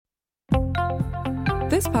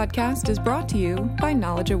This podcast is brought to you by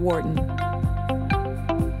Knowledge at Wharton.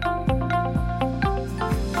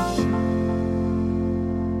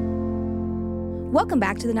 Welcome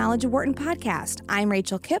back to the Knowledge at Wharton podcast. I'm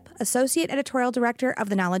Rachel Kipp, Associate Editorial Director of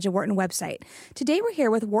the Knowledge at Wharton website. Today we're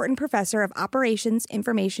here with Wharton Professor of Operations,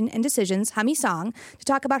 Information, and Decisions, Hami Song, to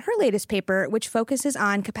talk about her latest paper, which focuses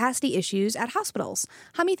on capacity issues at hospitals.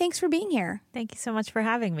 Hami, thanks for being here. Thank you so much for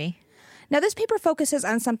having me. Now, this paper focuses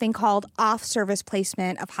on something called off-service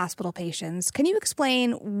placement of hospital patients. Can you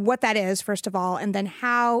explain what that is, first of all, and then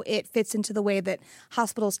how it fits into the way that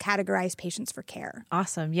hospitals categorize patients for care?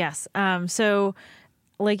 Awesome. Yes. So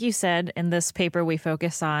like you said, in this paper, we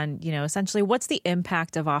focus on, essentially what's the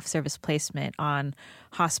impact of off-service placement on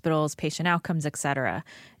hospitals, patient outcomes, et cetera.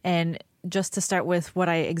 And just to start with what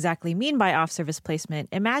I exactly mean by off-service placement,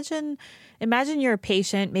 imagine you're a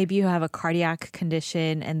patient, maybe you have a cardiac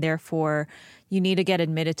condition and therefore you need to get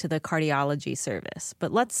admitted to the cardiology service.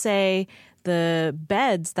 But let's say the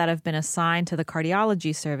beds that have been assigned to the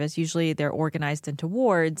cardiology service, usually they're organized into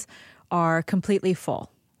wards, are completely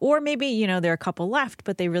full. Or maybe, there are a couple left,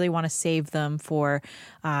 but they really want to save them for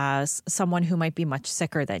someone who might be much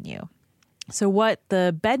sicker than you. So what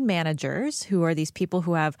the bed managers, who are these people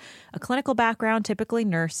who have a clinical background, typically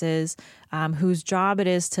nurses, whose job it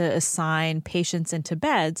is to assign patients into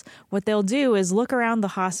beds, what they'll do is look around the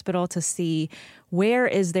hospital to see where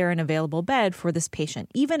is there an available bed for this patient,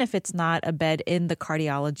 even if it's not a bed in the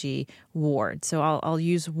cardiology ward. So I'll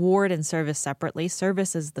use ward and service separately.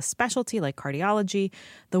 Service is the specialty, like cardiology.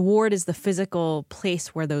 The ward is the physical place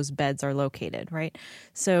where those beds are located, right?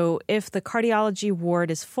 So if the cardiology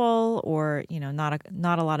ward is full or,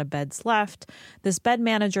 not a lot of beds left, this bed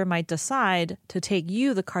manager might decide to take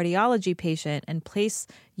you, the cardiology patient, and place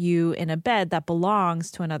you in a bed that belongs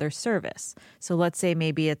to another service. So let's say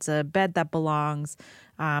maybe it's a bed that belongs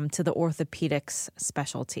to the orthopedics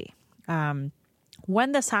specialty.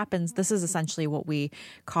 When this happens, this is essentially what we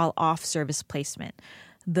call off-service placement.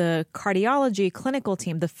 The cardiology clinical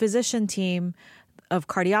team, the physician team of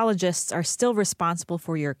cardiologists are still responsible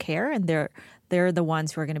for your care, and they're the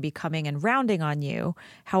ones who are going to be coming and rounding on you.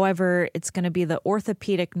 However, it's going to be the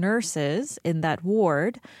orthopedic nurses in that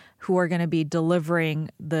ward who are going to be delivering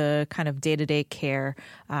the kind of day-to-day care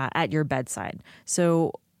at your bedside.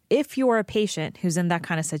 So if you're a patient who's in that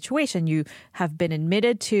kind of situation, you have been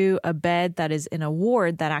admitted to a bed that is in a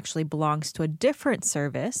ward that actually belongs to a different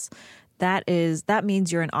service, that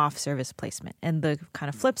means you're an off-service placement. And the kind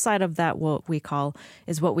of flip side of that, what we call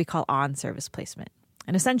on-service placement.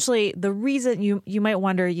 And essentially, the reason you might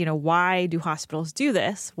wonder, why do hospitals do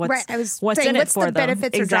this? What's the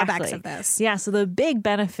benefits or drawbacks of this? Yeah, so the big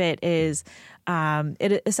benefit is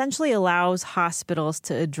it essentially allows hospitals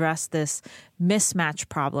to address this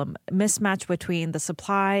mismatch between the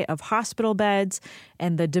supply of hospital beds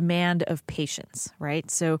and the demand of patients, right?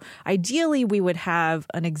 So ideally, we would have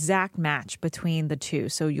an exact match between the two.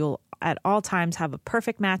 So you'll at all times have a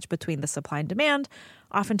perfect match between the supply and demand.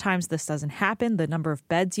 Oftentimes, this doesn't happen. The number of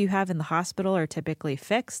beds you have in the hospital are typically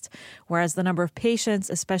fixed, whereas the number of patients,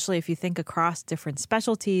 especially if you think across different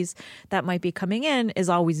specialties that might be coming in, is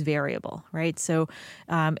always variable, right? So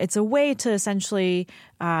it's a way to essentially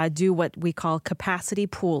do what we call capacity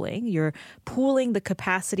pooling. You're pooling the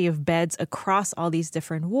capacity of beds across all these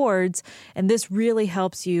different wards, and this really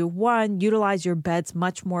helps you, one, utilize your beds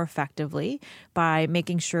much more effectively by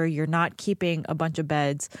making sure you're not keeping a bunch of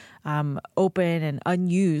beds open and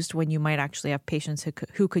unused when you might actually have patients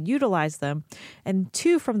who could utilize them. And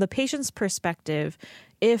two, from the patient's perspective,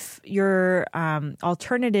 if your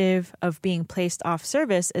alternative of being placed off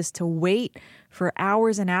service is to wait for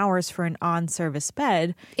hours and hours for an on-service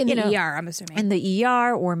bed. In the ER, I'm assuming. In the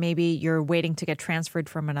ER, or maybe you're waiting to get transferred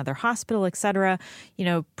from another hospital, et cetera.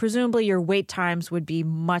 Presumably your wait times would be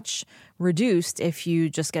much reduced if you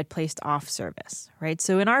just get placed off service, right?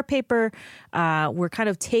 So in our paper, we're kind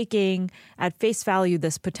of taking at face value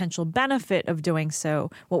this potential benefit of doing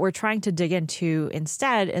so. What we're trying to dig into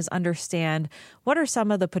instead is understand what are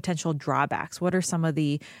some of the potential drawbacks? What are some of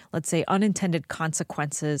the, let's say, unintended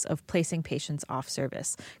consequences of placing patients off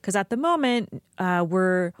service? Because at the moment,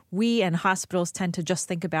 we and hospitals tend to just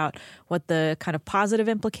think about what the kind of positive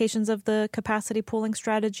implications of the capacity pooling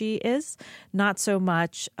strategy is, not so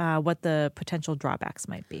much what the potential drawbacks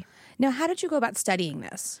might be. Now, how did you go about studying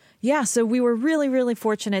this? Yeah, so we were really, really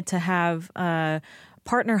fortunate to have a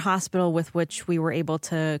partner hospital with which we were able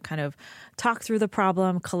to kind of talk through the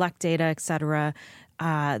problem, collect data, et cetera.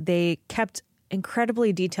 They kept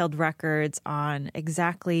incredibly detailed records on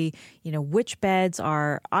exactly, which beds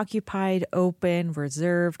are occupied, open,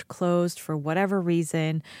 reserved, closed for whatever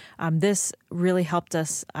reason. This really helped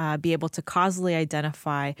us be able to causally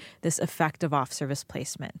identify this effect of off-service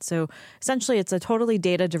placement. So essentially, it's a totally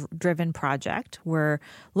data-driven project. We're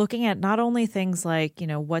looking at not only things like,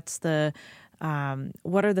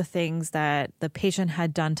 what are the things that the patient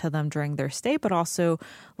had done to them during their stay, but also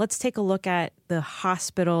let's take a look at the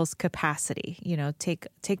hospital's capacity,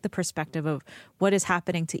 take the perspective of what is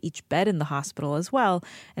happening to each bed in the hospital as well,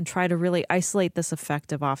 and try to really isolate this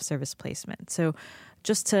effect of off-service placement. So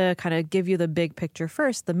just to kind of give you the big picture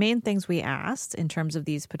first, the main things we asked in terms of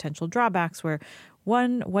these potential drawbacks were,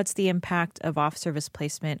 one, what's the impact of off-service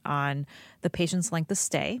placement on the patient's length of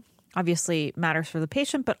stay? Obviously matters for the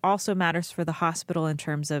patient, but also matters for the hospital in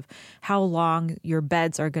terms of how long your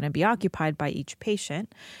beds are going to be occupied by each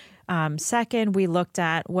patient. Second, we looked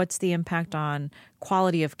at what's the impact on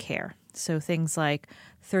quality of care. So things like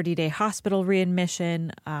 30-day hospital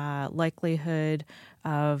readmission, likelihood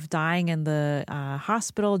of dying in the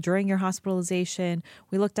hospital during your hospitalization.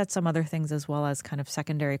 We looked at some other things as well as kind of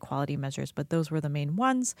secondary quality measures, but those were the main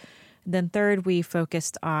ones. Then third, we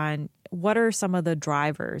focused on what are some of the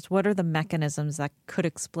drivers, what are the mechanisms that could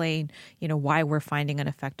explain, why we're finding an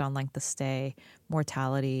effect on length of stay,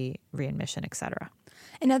 mortality, readmission, et cetera.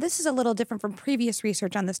 And now this is a little different from previous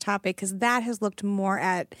research on this topic because that has looked more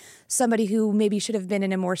at somebody who maybe should have been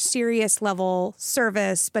in a more serious level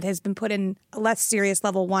service but has been put in a less serious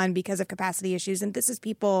level 1 because of capacity issues. And this is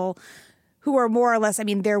people who are more or less,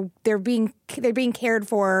 they're being cared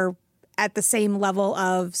for at the same level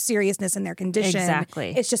of seriousness in their condition.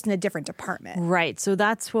 Exactly. It's just in a different department. Right. So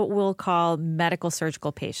that's what we'll call medical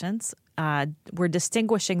surgical patients. We're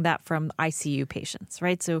distinguishing that from ICU patients,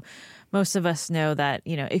 right? So most of us know that,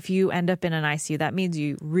 if you end up in an ICU, that means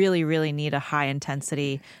you really, really need a high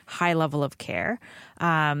intensity, high level of care.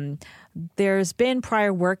 There's been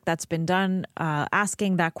prior work that's been done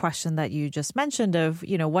asking that question that you just mentioned of,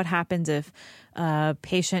 what happens if a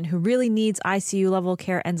patient who really needs ICU level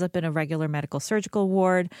care ends up in a regular medical surgical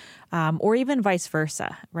ward, or even vice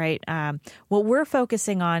versa, right? What we're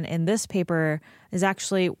focusing on in this paper is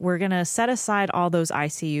actually we're going to set aside all those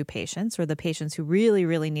ICU patients or the patients who really,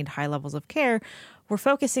 really need high levels of care. We're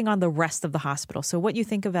focusing on the rest of the hospital. So what you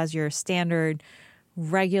think of as your standard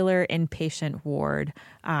regular inpatient ward,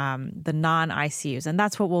 the non-ICUs. And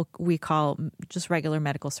that's what we call just regular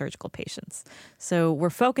medical surgical patients. So we're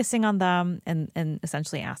focusing on them and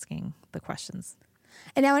essentially asking the questions.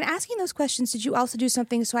 And now in asking those questions, did you also do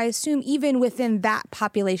something? So I assume even within that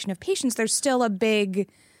population of patients, there's still a big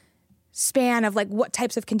span of like what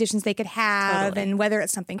types of conditions they could have Totally. And whether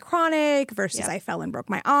it's something chronic versus I fell and broke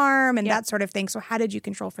my arm and Yep. that sort of thing. So how did you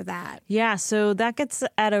control for that? Yeah, so that gets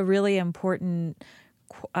at a really important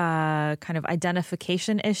kind of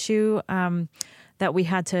identification issue that we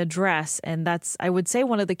had to address. And that's, I would say,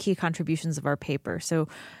 one of the key contributions of our paper. So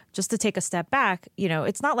just to take a step back,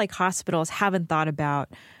 it's not like hospitals haven't thought about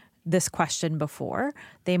this question before.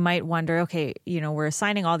 They might wonder, okay, we're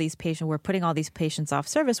assigning all these patients, we're putting all these patients off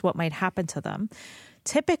service, what might happen to them?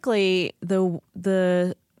 Typically,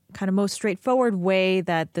 the kind of most straightforward way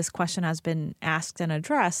that this question has been asked and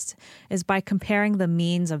addressed is by comparing the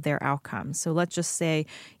means of their outcomes. So let's just say,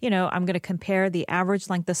 I'm going to compare the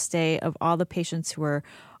average length of stay of all the patients who are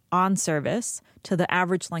on service to the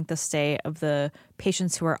average length of stay of the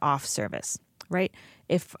patients who are off service, right?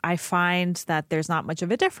 If I find that there's not much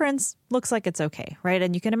of a difference, looks like it's okay, right?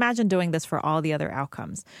 And you can imagine doing this for all the other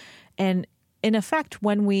outcomes. And in effect,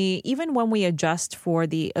 even when we adjust for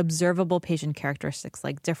the observable patient characteristics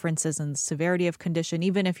like differences in the severity of condition,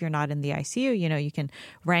 even if you're not in the ICU, you can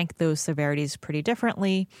rank those severities pretty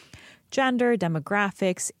differently. Gender,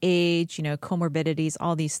 demographics, age, comorbidities,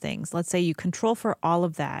 all these things. Let's say you control for all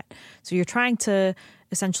of that. So you're trying to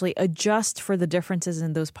essentially adjust for the differences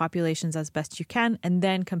in those populations as best you can and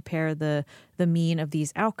then compare the mean of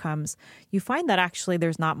these outcomes. You find that actually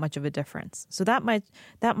there's not much of a difference. So that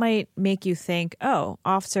might make you think, oh,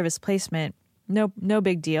 off-service placement, no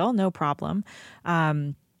big deal, no problem.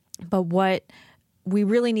 But what we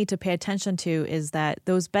really need to pay attention to is that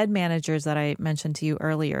those bed managers that I mentioned to you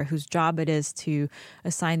earlier, whose job it is to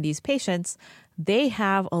assign these patients, they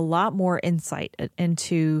have a lot more insight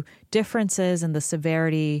into differences in the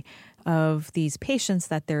severity of these patients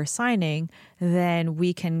that they're assigning than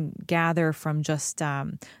we can gather from just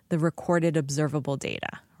the recorded observable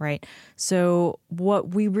data, right? So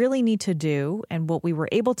what we really need to do, and what we were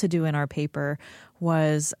able to do in our paper,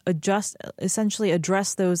 was essentially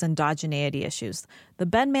address those endogeneity issues. The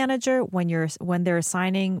bed manager, when they're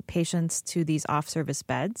assigning patients to these off-service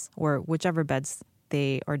beds, or whichever beds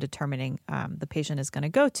they are determining the patient is going to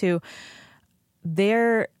go to,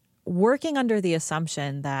 they're working under the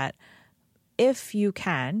assumption that if you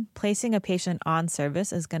can, placing a patient on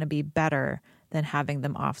service is going to be better than having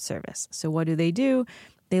them off service. So what do?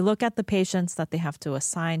 They look at the patients that they have to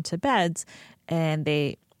assign to beds, and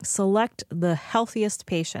they select the healthiest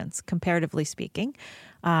patients, comparatively speaking,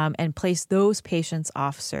 and place those patients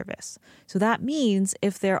off service. So that means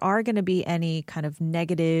if there are going to be any kind of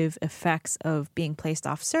negative effects of being placed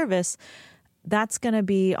off service, that's going to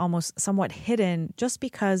be almost somewhat hidden just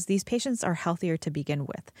because these patients are healthier to begin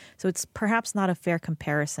with. So it's perhaps not a fair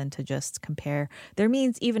comparison to just compare their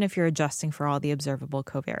means, even if you're adjusting for all the observable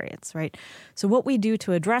covariates, right? So what we do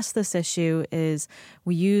to address this issue is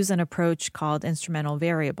we use an approach called instrumental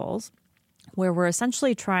variables, where we're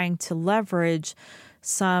essentially trying to leverage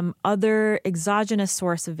some other exogenous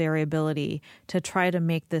source of variability to try to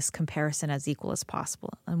make this comparison as equal as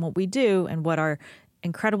possible. And what we do, and what our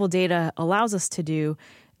incredible data allows us to do,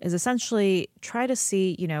 is essentially try to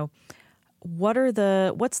see,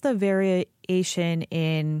 what's the variation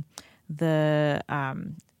in the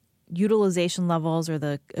utilization levels or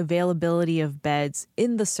the availability of beds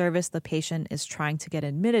in the service the patient is trying to get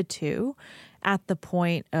admitted to at the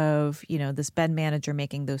point of, this bed manager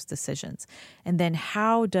making those decisions. And then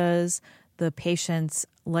how does the patient's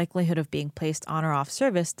likelihood of being placed on or off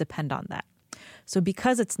service depend on that? So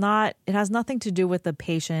because it has nothing to do with the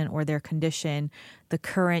patient or their condition, the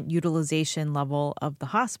current utilization level of the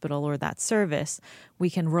hospital or that service, we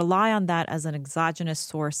can rely on that as an exogenous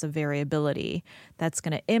source of variability that's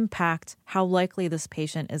going to impact how likely this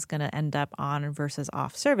patient is going to end up on versus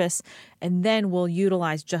off service. And then we'll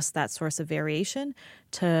utilize just that source of variation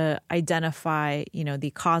to identify,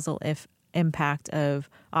 the causal impact of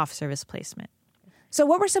off service placement. So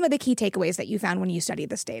what were some of the key takeaways that you found when you studied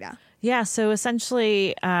this data? Yeah, so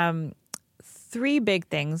essentially three big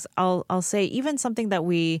things. I'll say even something that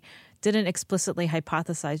we didn't explicitly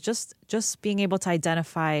hypothesize, just being able to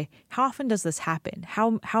identify how often does this happen?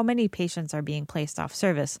 How many patients are being placed off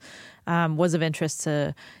service was of interest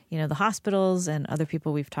to, the hospitals and other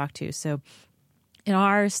people we've talked to. So in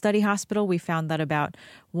our study hospital, we found that about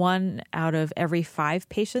 1 out of every 5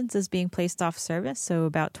 patients is being placed off service, so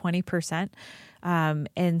about 20%.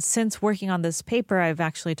 And since working on this paper, I've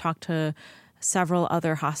actually talked to several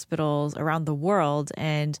other hospitals around the world,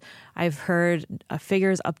 and I've heard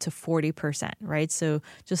figures up to 40%, right? So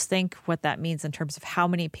just think what that means in terms of how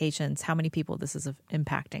many patients, how many people this is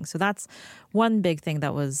impacting. So that's one big thing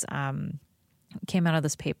that was came out of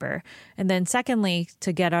this paper. And then secondly,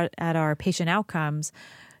 to get at our patient outcomes,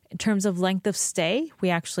 in terms of length of stay, we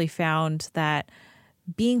actually found that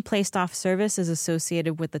being placed off service is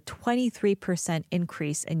associated with a 23%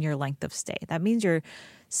 increase in your length of stay. That means you're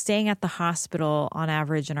staying at the hospital on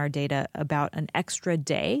average in our data about an extra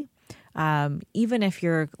day, even if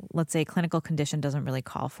your, let's say, clinical condition doesn't really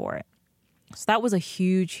call for it. So that was a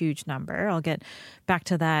huge, huge number. I'll get back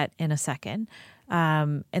to that in a second.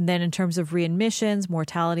 And then in terms of readmissions,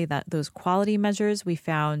 mortality, those quality measures, we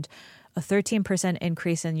found a 13%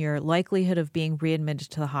 increase in your likelihood of being readmitted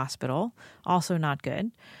to the hospital. Also not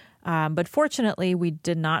good. But fortunately, we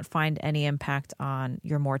did not find any impact on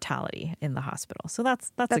your mortality in the hospital. So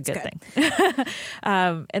that's a good thing.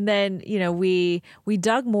 And then, we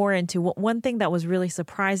dug more into one thing that was really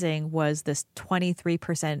surprising was this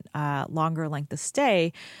 23% longer length of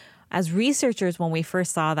stay. As researchers, when we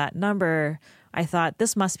first saw that number, I thought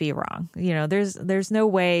this must be wrong. There's no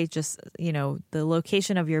way just, the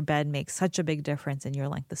location of your bed makes such a big difference in your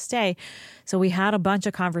length of stay. So we had a bunch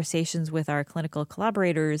of conversations with our clinical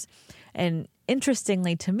collaborators. And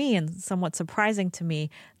interestingly to me, and somewhat surprising to me,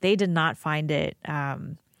 they did not find it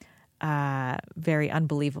very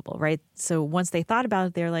unbelievable, right? So once they thought about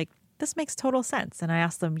it, they're like, this makes total sense. And I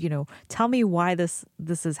asked them, tell me why this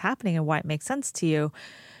is happening and why it makes sense to you.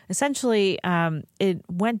 Essentially, it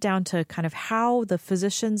went down to kind of how the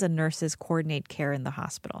physicians and nurses coordinate care in the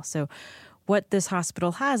hospital. So what this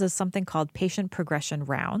hospital has is something called patient progression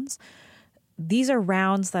rounds. These are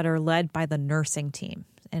rounds that are led by the nursing team.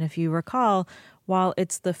 And if you recall, while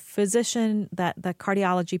it's the physician, the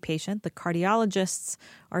cardiology patient, the cardiologists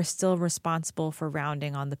are still responsible for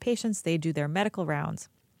rounding on the patients. They do their medical rounds.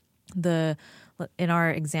 In our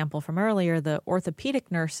example from earlier, the orthopedic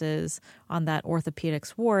nurses on that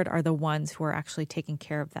orthopedics ward are the ones who are actually taking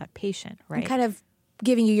care of that patient, right? And kind of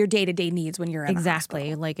giving you your day-to-day needs when you're in Exactly. the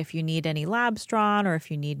hospital. Like if you need any labs drawn or if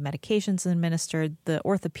you need medications administered, the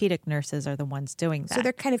orthopedic nurses are the ones doing that. So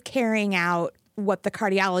they're kind of carrying out what the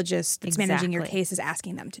cardiologist that's managing your case is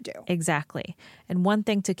asking them to do. Exactly. And one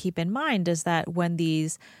thing to keep in mind is that when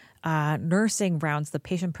these nursing rounds, the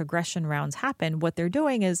patient progression rounds happen, what they're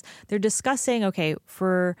doing is they're discussing, okay,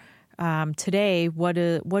 for today, what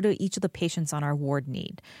do each of the patients on our ward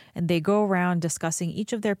need? And they go around discussing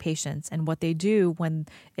each of their patients. And what they do when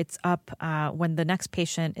it's up, when the next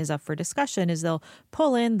patient is up for discussion, is they'll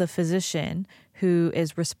pull in the physician who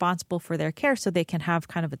is responsible for their care so they can have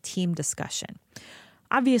kind of a team discussion.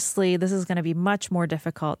 Obviously, this is going to be much more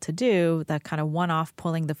difficult to do, that kind of one-off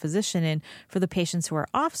pulling the physician in for the patients who are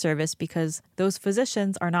off service, because those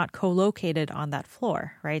physicians are not co-located on that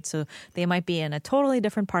floor, right? So they might be in a totally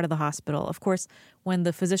different part of the hospital. Of course, when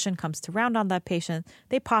the physician comes to round on that patient,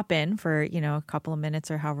 they pop in for, a couple of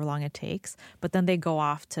minutes or however long it takes, but then they go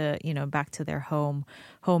off to, back to their home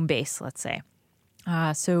base, let's say.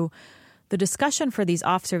 So the discussion for these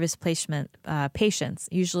off-service placement patients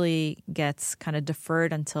usually gets kind of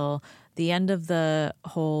deferred until the end of the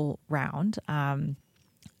whole round,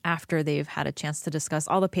 after they've had a chance to discuss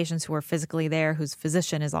all the patients who are physically there, whose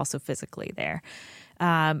physician is also physically there.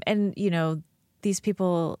 These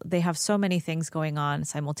people, they have so many things going on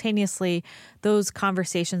simultaneously. Those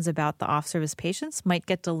conversations about the off-service patients might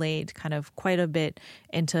get delayed kind of quite a bit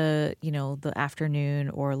into, the afternoon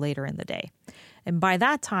or later in the day. And by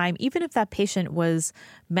that time, even if that patient was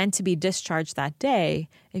meant to be discharged that day,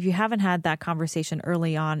 if you haven't had that conversation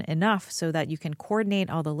early on enough so that you can coordinate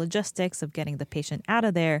all the logistics of getting the patient out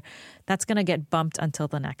of there, that's going to get bumped until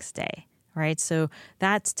the next day. Right. So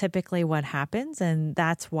that's typically what happens. And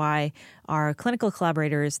that's why our clinical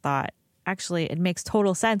collaborators thought, actually, it makes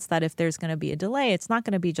total sense that if there's going to be a delay, it's not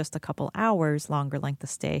going to be just a couple hours longer length of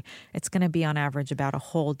stay. It's going to be on average about a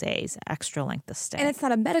whole day's extra length of stay. And it's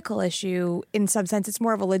not a medical issue in some sense. It's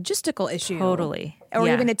more of a logistical issue. Totally. Or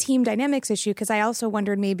even a team dynamics issue, because I also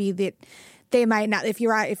wondered maybe that they might not, if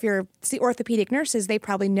it's the orthopedic nurses, they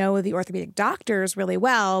probably know the orthopedic doctors really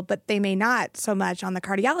well, but they may not so much on the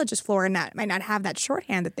cardiologist floor, and that might not have that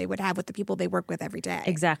shorthand that they would have with the people they work with every day.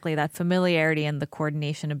 Exactly. That familiarity and the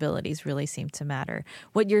coordination abilities really seem to matter.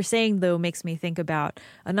 What you're saying, though, makes me think about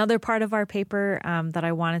another part of our paper that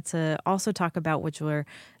I wanted to also talk about, which were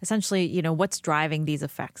essentially, what's driving these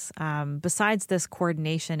effects. Besides this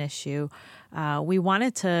coordination issue, we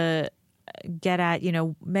wanted to get at,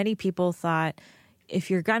 many people thought if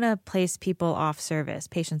you're going to place people off service,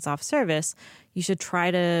 patients off service, you should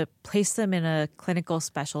try to place them in a clinical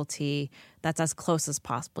specialty that's as close as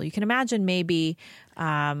possible. You can imagine maybe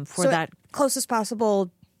close as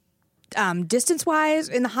possible distance-wise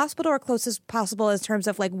in the hospital, or close as possible in terms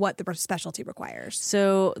of like what the specialty requires?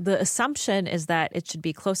 So the assumption is that it should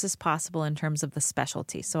be close as possible in terms of the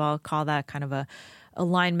specialty. So I'll call that kind of a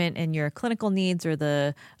alignment in your clinical needs, or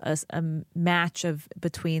a match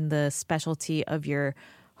between the specialty of your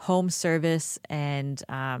home service and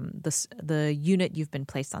the unit you've been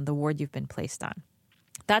placed on, the ward you've been placed on.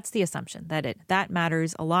 That's the assumption, that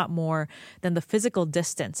matters a lot more than the physical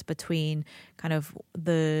distance between kind of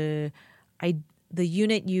the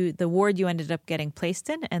ward you ended up getting placed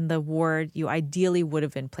in and the ward you ideally would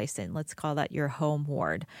have been placed in. Let's call that your home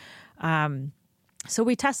ward. So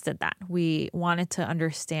we tested that. We wanted to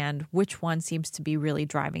understand which one seems to be really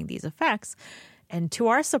driving these effects. And to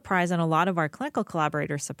our surprise, and a lot of our clinical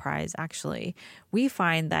collaborators' surprise, actually, we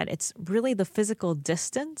find that it's really the physical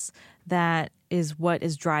distance that is what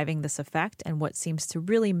is driving this effect and what seems to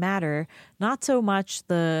really matter, not so much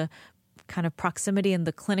the kind of proximity and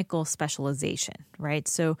the clinical specialization, right?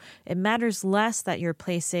 So it matters less that you're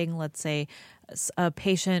placing, let's say, a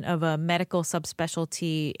patient of a medical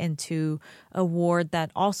subspecialty into a ward that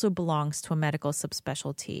also belongs to a medical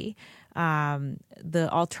subspecialty. The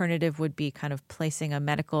alternative would be kind of placing a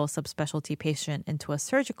medical subspecialty patient into a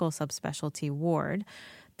surgical subspecialty ward.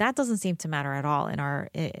 That doesn't seem to matter at all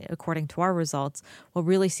according to our results. What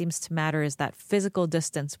really seems to matter is that physical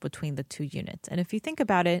distance between the two units. And if you think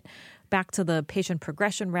about it, back to the patient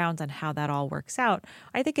progression rounds and how that all works out,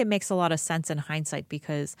 I think it makes a lot of sense in hindsight,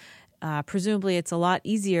 because presumably it's a lot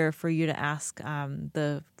easier for you to ask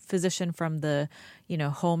the physician from the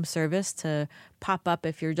home service to pop up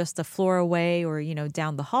if you're just a floor away or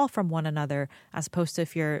down the hall from one another, as opposed to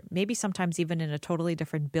if you're maybe sometimes even in a totally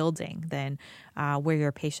different building than where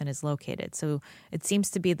your patient is located. So it seems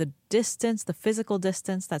to be the distance, the physical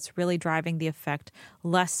distance, that's really driving the effect,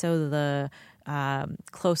 less so the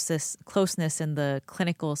closeness in the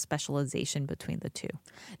clinical specialization between the two.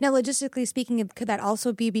 Now, logistically speaking, could that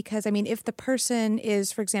also be because, I mean, if the person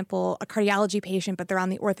is, for example, a cardiology patient, but they're on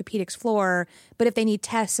the orthopedics floor, but if they need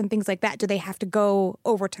tests and things like that, do they have to go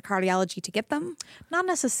over to cardiology to get them? Not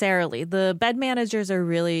necessarily. The bed managers are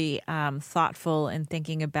really thoughtful in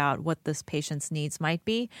thinking about what this patient's needs might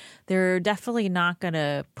be. They're definitely not going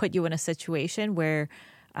to put you in a situation where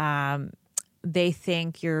they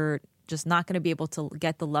think you're just not going to be able to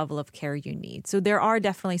get the level of care you need. So there are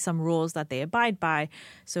definitely some rules that they abide by.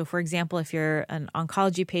 So for example, if you're an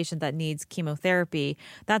oncology patient that needs chemotherapy,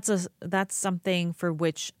 that's something for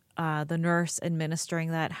which the nurse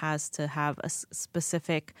administering that has to have a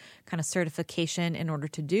specific kind of certification in order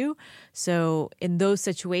to do. So in those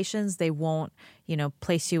situations, they won't,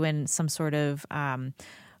 place you in some sort of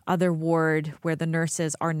other ward where the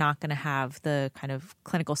nurses are not going to have the kind of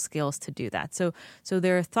clinical skills to do that. So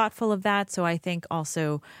they're thoughtful of that. So I think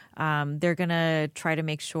also they're going to try to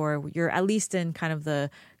make sure you're at least in kind of the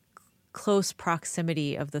close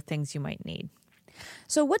proximity of the things you might need.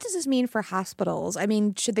 So what does this mean for hospitals? I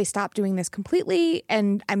mean, should they stop doing this completely?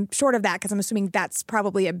 And I'm short of that because I'm assuming that's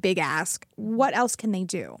probably a big ask. What else can they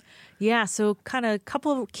do? Yeah, so kind of a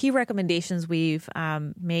couple of key recommendations we've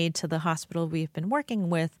made to the hospital we've been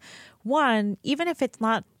working with. One, even if it's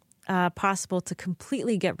not possible to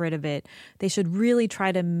completely get rid of it, they should really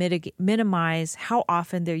try to minimize how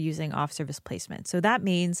often they're using off-service placement. So that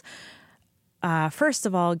means, first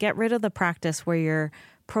of all, get rid of the practice where you're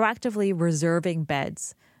proactively reserving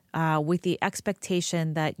beds with the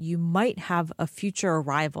expectation that you might have a future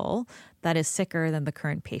arrival that is sicker than the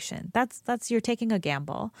current patient. That's you're taking a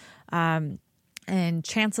gamble. And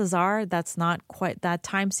chances are that's not quite, that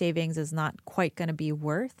time savings is not quite going to be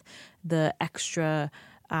worth the extra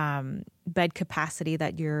bed capacity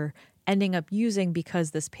that you're ending up using because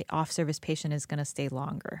this off-service patient is going to stay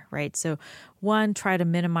longer, right? So one, try to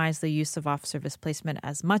minimize the use of off-service placement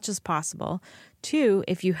as much as possible. Two,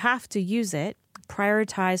 if you have to use it,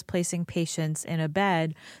 prioritize placing patients in a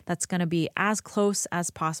bed that's going to be as close as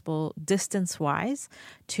possible distance-wise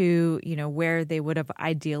to, where they would have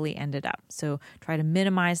ideally ended up. So try to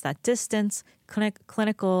minimize that distance.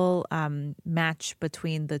 Clinical match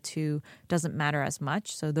between the two doesn't matter as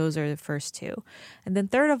much. So those are the first two. And then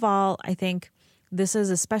third of all, I think this is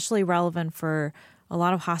especially relevant for a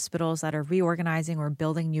lot of hospitals that are reorganizing or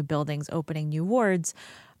building new buildings, opening new wards.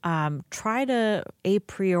 Try to a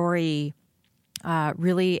priori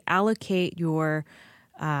really allocate your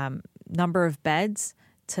number of beds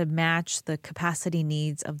to match the capacity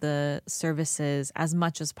needs of the services as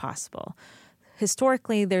much as possible.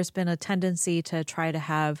 Historically, there's been a tendency to try to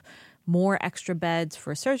have more extra beds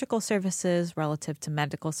for surgical services relative to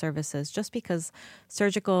medical services, just because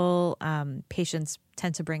surgical patients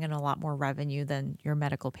tend to bring in a lot more revenue than your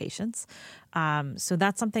medical patients. So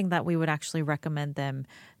that's something that we would actually recommend them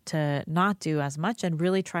to not do as much and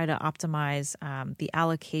really try to optimize the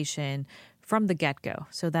allocation from the get-go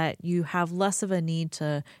so that you have less of a need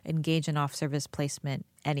to engage in off-service placement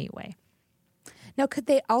anyway. Now, could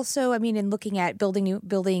they also, in looking at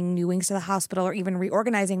building new wings to the hospital or even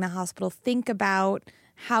reorganizing the hospital, think about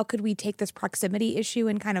how could we take this proximity issue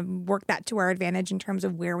and kind of work that to our advantage in terms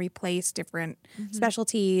of where we place different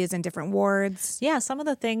specialties and different wards? Yeah, some of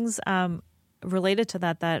the things related to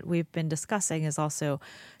that we've been discussing is also,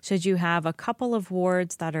 should you have a couple of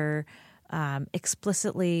wards that are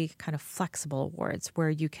explicitly kind of flexible wards where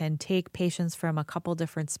you can take patients from a couple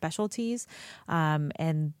different specialties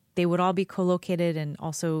and they would all be co-located and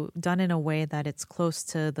also done in a way that it's close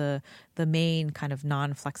to the main kind of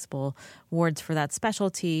non-flexible wards for that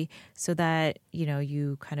specialty so that,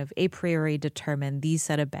 you kind of a priori determine these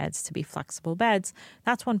set of beds to be flexible beds.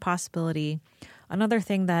 That's one possibility. Another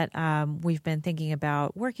thing that we've been thinking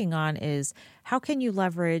about working on is how can you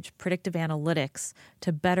leverage predictive analytics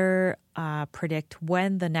to better predict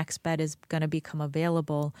when the next bed is going to become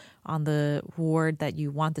available on the ward that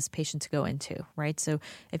you want this patient to go into, right? So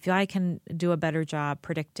if I can do a better job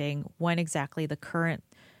predicting when exactly the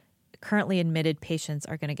currently admitted patients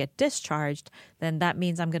are going to get discharged, then that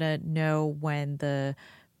means I'm going to know when the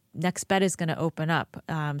next bed is going to open up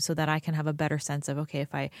so that I can have a better sense of, okay,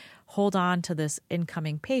 if I hold on to this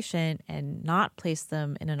incoming patient and not place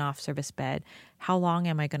them in an off-service bed, how long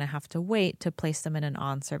am I going to have to wait to place them in an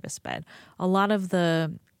on-service bed? A lot of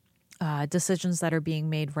the decisions that are being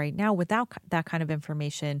made right now without that kind of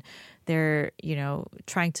information, they're,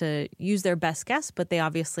 trying to use their best guess, but they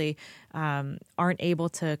obviously aren't able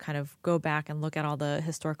to kind of go back and look at all the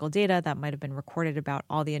historical data that might have been recorded about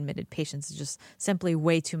all the admitted patients. It's just simply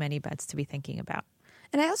way too many beds to be thinking about.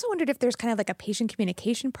 And I also wondered if there's kind of like a patient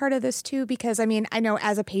communication part of this too, because I mean, I know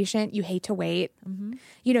as a patient, you hate to wait. Mm-hmm.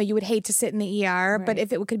 You know, you would hate to sit in the ER, right. But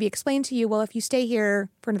if it could be explained to you, well, if you stay here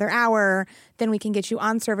for another hour, then we can get you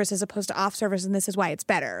on service as opposed to off service, and this is why it's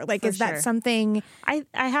better. Like, is that something? I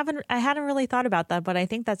hadn't really thought about that, but I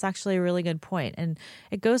think that's actually a really good point. And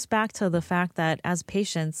it goes back to the fact that as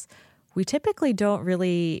patients, we typically don't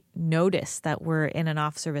really notice that we're in an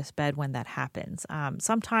off-service bed when that happens.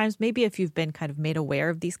 Sometimes, maybe if you've been kind of made aware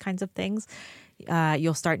of these kinds of things,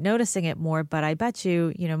 you'll start noticing it more. But I bet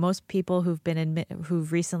you, most people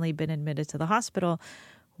who've recently been admitted to the hospital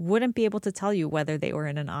wouldn't be able to tell you whether they were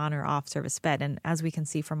in an on or off service bed. And as we can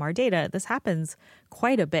see from our data, this happens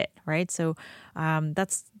quite a bit, right? So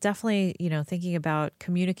that's definitely, thinking about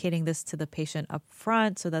communicating this to the patient up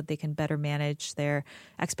front so that they can better manage their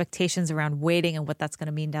expectations around waiting and what that's going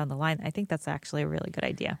to mean down the line. I think that's actually a really good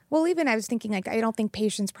idea. Well, even I was thinking, like, I don't think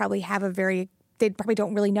patients probably have they probably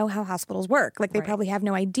don't really know how hospitals work. Like, they probably have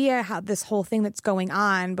no idea how this whole thing that's going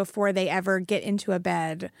on before they ever get into a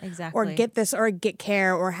bed. Exactly. Or get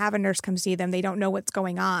care or have a nurse come see them. They don't know what's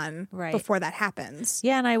going on before that happens.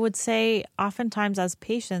 Yeah, and I would say oftentimes as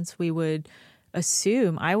patients, I would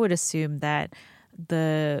assume that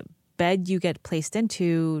the bed you get placed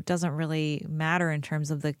into doesn't really matter in terms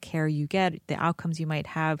of the care you get, the outcomes you might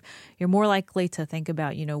have. You're more likely to think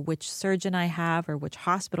about, which surgeon I have or which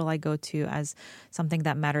hospital I go to as something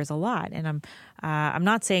that matters a lot. And I'm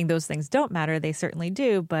not saying those things don't matter. They certainly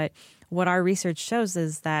do. But what our research shows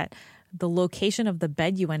is that the location of the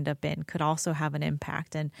bed you end up in could also have an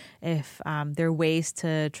impact. And if there are ways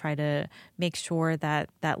to try to make sure that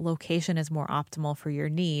that location is more optimal for your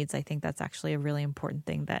needs, I think that's actually a really important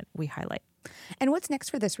thing that we highlight. And what's next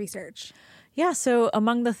for this research? Yeah, so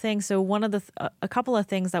among the things, a couple of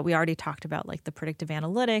things that we already talked about, like the predictive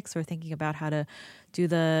analytics, or thinking about how to do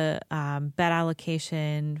the bed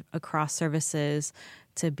allocation across services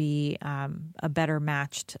to be a better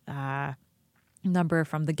matched number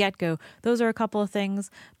from the get-go. Those are a couple of things.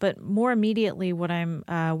 But more immediately, what I'm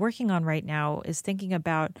working on right now is thinking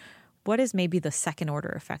about what is maybe the second order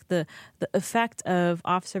effect, the effect of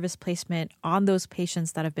off-service placement on those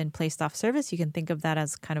patients that have been placed off service. You can think of that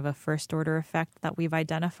as kind of a first order effect that we've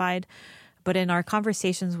identified. But in our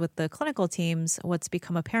conversations with the clinical teams, what's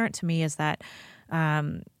become apparent to me is that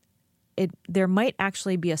there might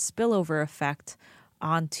actually be a spillover effect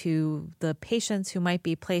onto the patients who might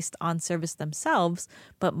be placed on service themselves,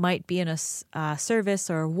 but might be in a service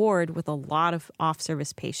or a ward with a lot of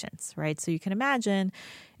off-service patients, right? So you can imagine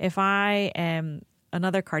if I am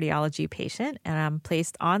another cardiology patient and I'm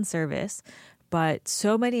placed on service, but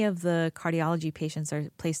so many of the cardiology patients are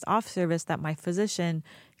placed off service that my physician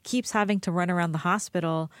keeps having to run around the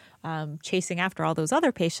hospital chasing after all those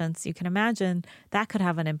other patients, you can imagine that could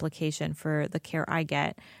have an implication for the care I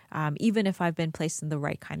get, even if I've been placed in the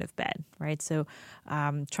right kind of bed, right? So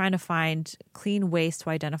trying to find clean ways to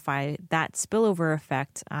identify that spillover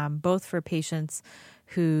effect, both for patients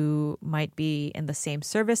who might be in the same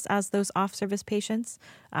service as those off-service patients,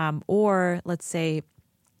 or let's say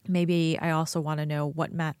maybe I also want to know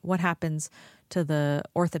what happens to the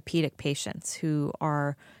orthopedic patients who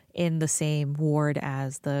are in the same ward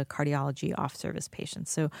as the cardiology off-service patients.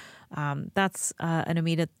 So that's an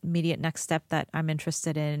immediate next step that I'm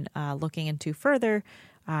interested in looking into further.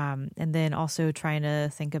 And then also trying to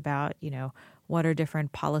think about, what are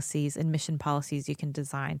different policies, admission policies you can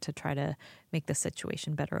design to try to make the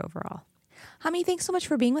situation better overall. Hami, thanks so much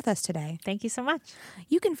for being with us today. Thank you so much.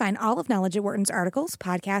 You can find all of Knowledge at Wharton's articles,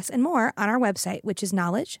 podcasts, and more on our website, which is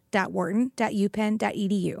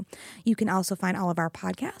knowledge.wharton.upenn.edu. You can also find all of our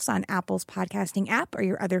podcasts on Apple's podcasting app or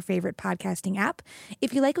your other favorite podcasting app.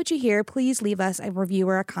 If you like what you hear, please leave us a review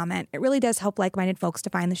or a comment. It really does help like-minded folks to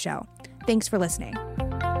find the show. Thanks for listening.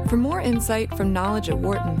 For more insight from Knowledge at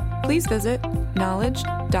Wharton, please visit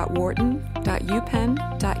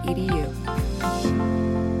knowledge.wharton.upenn.edu.